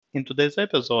In today's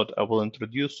episode, I will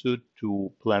introduce you to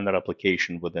Planner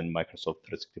application within Microsoft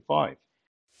 365.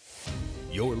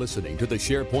 You're listening to the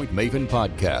SharePoint Maven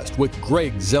podcast with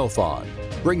Greg Zelfond,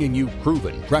 bringing you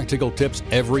proven practical tips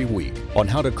every week on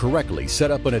how to correctly set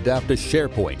up and adapt to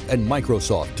SharePoint and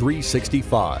Microsoft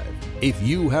 365. If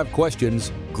you have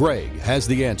questions, Greg has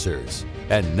the answers.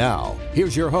 And now,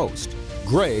 here's your host,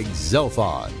 Greg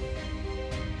Zelfond.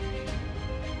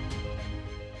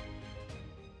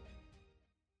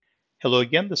 Hello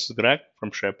again, this is Greg from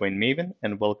SharePoint Maven,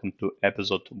 and welcome to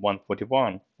episode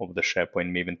 141 of the SharePoint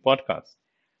Maven podcast.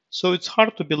 So it's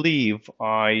hard to believe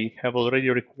I have already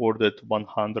recorded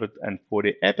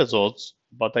 140 episodes,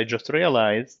 but I just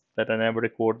realized that I never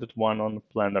recorded one on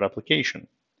Planner application.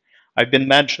 I've been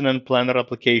mentioning Planner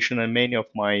application in many of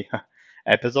my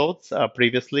episodes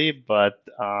previously, but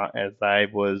as I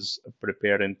was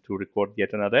preparing to record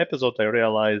yet another episode, I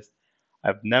realized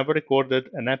I've never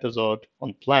recorded an episode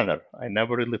on Planner. I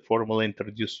never really formally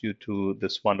introduced you to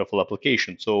this wonderful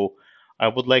application. So I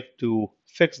would like to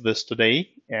fix this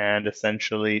today and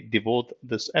essentially devote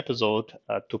this episode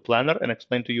to Planner and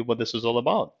explain to you what this is all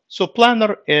about. So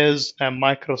Planner is a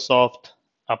Microsoft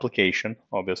application,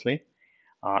 obviously.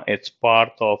 It's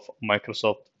part of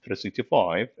Microsoft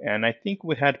 365, and I think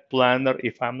we had Planner,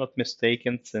 if I'm not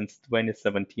mistaken, since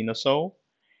 2017 or so.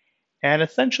 And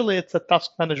essentially, it's a task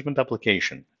management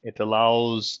application. It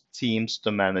allows teams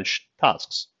to manage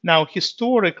tasks. Now,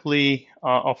 historically,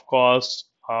 of course,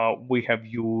 we have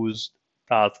used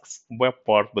tasks web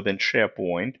part within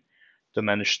SharePoint to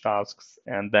manage tasks.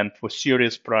 And then for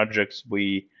serious projects,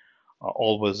 we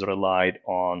always relied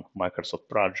on Microsoft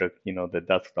Project, the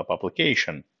desktop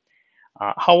application.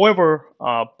 However,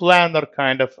 Planner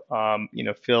kind of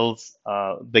fills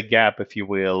the gap, if you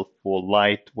will, for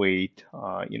lightweight,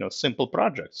 simple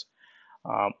projects.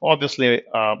 Obviously,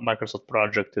 Microsoft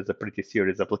Project is a pretty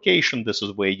serious application. This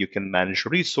is where you can manage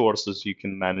resources, you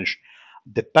can manage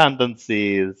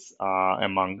dependencies,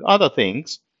 among other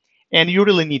things. And you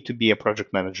really need to be a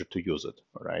project manager to use it,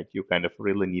 right? You kind of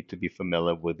really need to be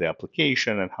familiar with the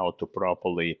application and how to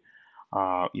properly,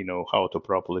 how to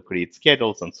properly create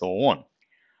schedules and so on.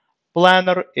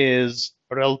 Planner is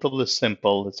relatively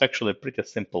simple. It's actually a pretty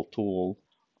simple tool,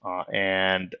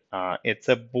 and it's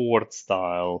a board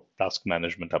style task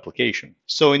management application.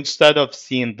 So instead of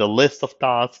seeing the list of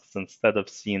tasks, instead of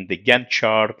seeing the Gantt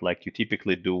chart like you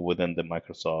typically do within the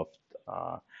Microsoft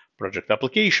project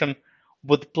application,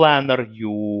 with Planner,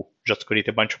 you just create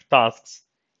a bunch of tasks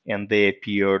and they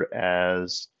appear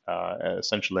as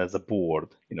essentially as a board,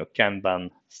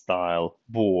 Kanban style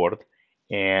board,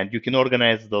 and you can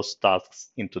organize those tasks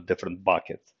into different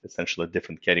buckets, essentially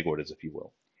different categories, if you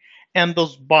will. And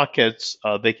those buckets,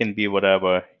 they can be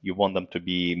whatever you want them to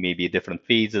be, maybe different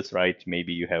phases, right?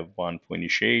 Maybe you have one for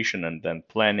initiation and then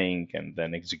planning and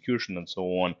then execution and so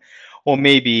on. Or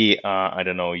maybe, I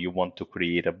don't know, you want to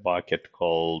create a bucket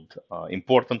called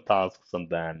important tasks and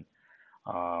then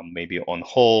maybe on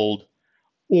hold.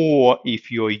 Or if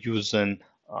you're using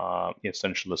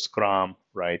essentially Scrum,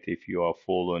 right? If you are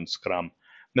following Scrum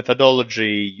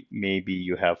methodology, maybe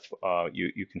you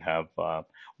can have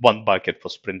one bucket for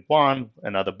sprint one,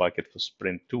 another bucket for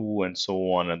sprint two, and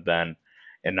so on, and then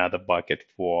another bucket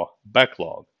for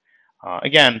backlog.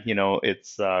 Again,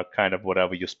 it's kind of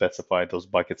whatever you specify those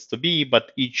buckets to be,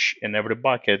 but each and every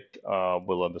bucket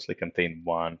will obviously contain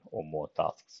one or more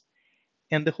tasks.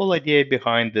 And the whole idea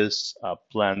behind this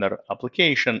Planner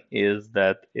application is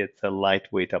that it's a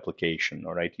lightweight application.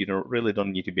 All right, you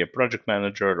don't need to be a project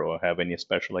manager or have any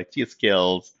special IT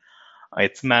skills.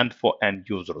 It's meant for end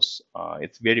users.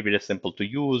 It's very, very simple to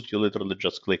use. You literally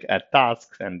just click Add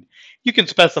Tasks, and you can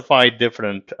specify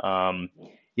different,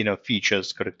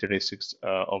 features, characteristics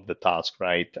of the task,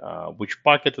 right? Which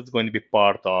bucket it's going to be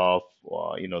part of,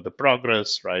 the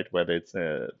progress, right? Whether it's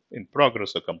in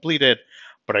progress or completed,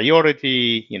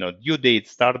 priority, due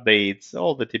dates, start dates,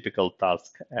 all the typical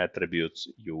task attributes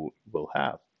you will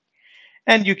have.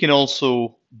 And you can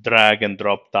also drag and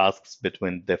drop tasks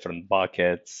between different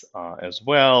buckets as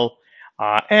well.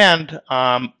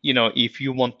 If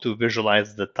you want to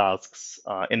visualize the tasks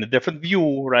in a different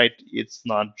view, right, it's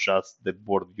not just the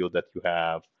board view that you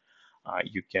have.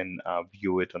 You can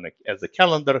view it as a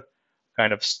calendar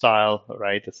kind of style,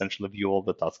 right? Essentially view all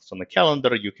the tasks on the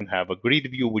calendar. You can have a grid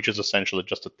view, which is essentially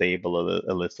just a table,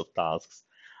 a list of tasks.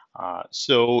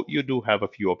 So you do have a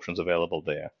few options available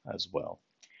there as well.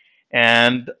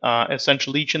 And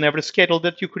essentially, each and every schedule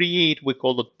that you create, we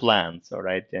call it plans, all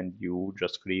right? And you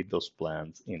just create those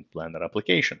plans in Planner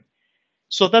application.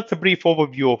 So that's a brief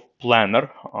overview of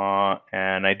Planner,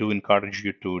 and I do encourage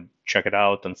you to check it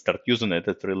out and start using it.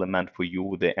 It's really meant for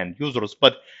you, the end users.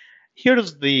 But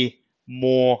here's the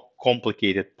more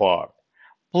complicated part.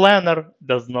 Planner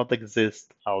does not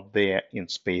exist out there in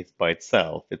space by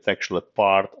itself. It's actually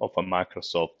part of a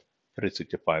Microsoft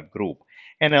 365 group.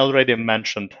 And I already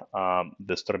mentioned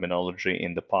this terminology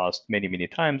in the past many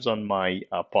times on my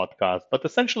podcast. But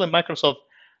essentially, Microsoft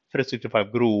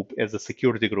 365 group is a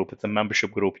security group. It's a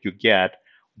membership group you get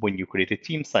when you create a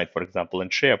team site, for example, in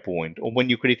SharePoint, or when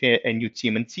you create a new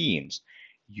team in Teams.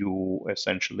 You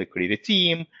essentially create a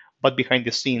team, but behind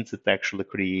the scenes, it actually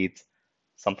creates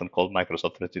something called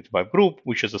Microsoft 365 group,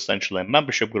 which is essentially a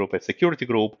membership group, a security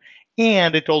group,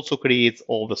 and it also creates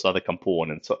all these other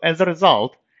components. So as a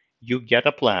result, you get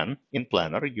a plan in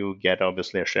Planner. You get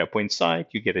obviously a SharePoint site,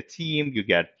 you get a team, you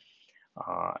get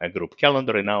a group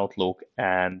calendar in Outlook,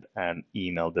 and an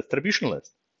email distribution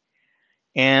list.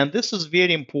 And this is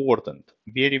very important,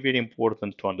 very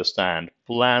important to understand.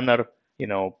 Planner,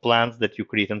 plans that you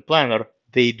create in Planner,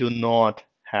 they do not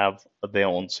have their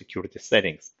own security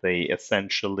settings. They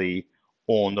essentially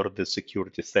honor the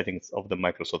security settings of the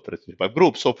Microsoft 365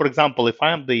 group. So for example, if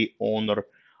I'm the owner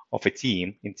of a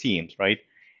team in Teams, right?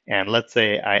 And let's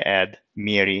say I add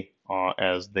Mary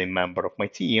as the member of my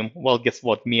team. Well, guess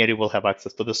what? Mary will have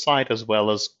access to the site as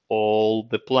well as all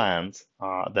the plans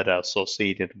that are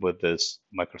associated with this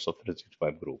Microsoft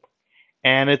 365 group.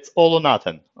 And it's all or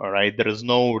nothing, all right? There is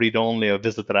no read-only or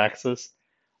visitor access.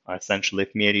 Essentially,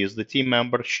 if Mary is the team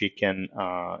member, she can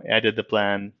edit the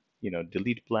plan,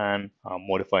 delete plan,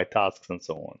 modify tasks, and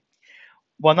so on.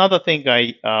 One other thing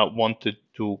I wanted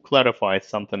to clarify,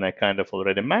 something I kind of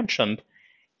already mentioned,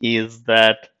 is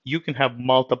that you can have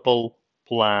multiple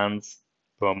plans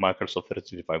per Microsoft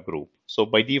 365 group. So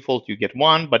by default, you get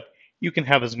one, but you can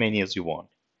have as many as you want.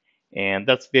 And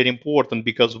that's very important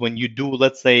because when you do,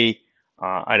 let's say,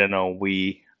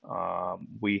 we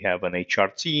have an HR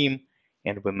team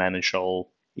and we manage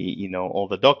all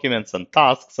the documents and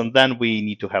tasks, and then we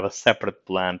need to have a separate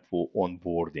plan for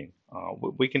onboarding.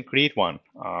 We can create one.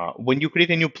 When you create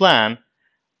a new plan,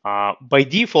 by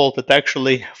default, it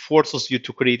actually forces you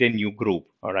to create a new group.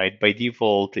 All right. By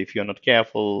default, if you're not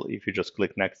careful, if you just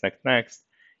click next,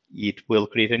 it will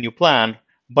create a new plan,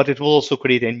 but it will also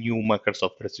create a new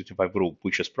Microsoft 365 group,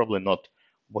 which is probably not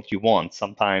what you want.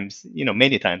 Sometimes,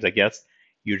 many times, I guess,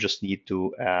 you just need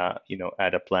to,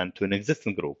 add a plan to an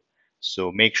existing group.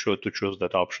 So make sure to choose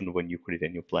that option when you create a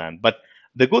new plan. But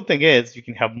the good thing is you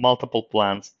can have multiple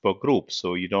plans per group.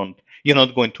 So you're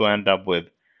not going to end up with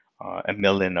a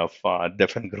million of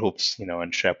different groups,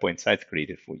 and SharePoint sites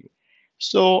created for you.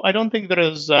 So I don't think there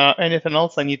is anything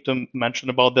else I need to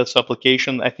mention about this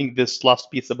application. I think this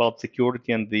last piece about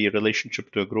security and the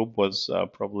relationship to a group was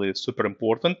probably super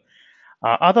important.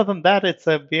 Other than that, it's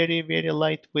a very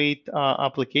lightweight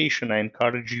application. I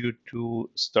encourage you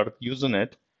to start using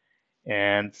it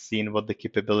and seeing what the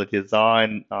capabilities are.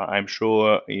 And I'm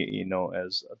sure,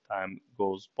 as time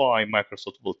goes by,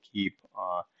 Microsoft will keep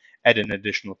adding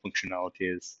additional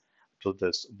functionalities to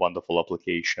this wonderful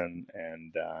application.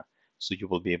 And so you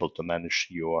will be able to manage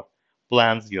your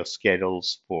plans, your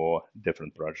schedules for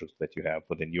different projects that you have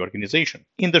within your organization.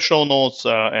 In the show notes,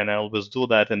 and I always do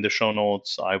that, in the show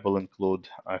notes, I will include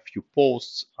a few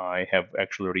posts. I have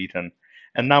actually written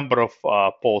a number of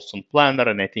posts on Planner,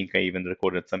 and I think I even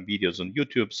recorded some videos on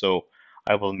YouTube. So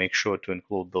I will make sure to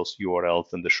include those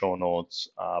URLs in the show notes.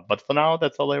 But for now,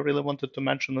 that's all I really wanted to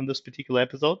mention in this particular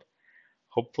episode.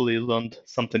 Hopefully you learned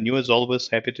something new. As always,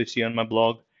 happy to see you on my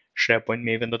blog,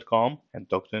 SharePointMaven.com, and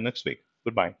talk to you next week.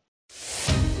 Goodbye.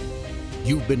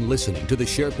 You've been listening to the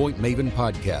SharePoint Maven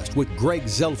podcast with Greg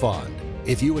Zelfond.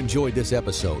 If you enjoyed this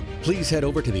episode, please head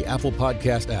over to the Apple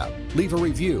Podcast app, leave a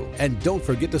review, and don't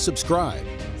forget to subscribe.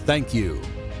 Thank you.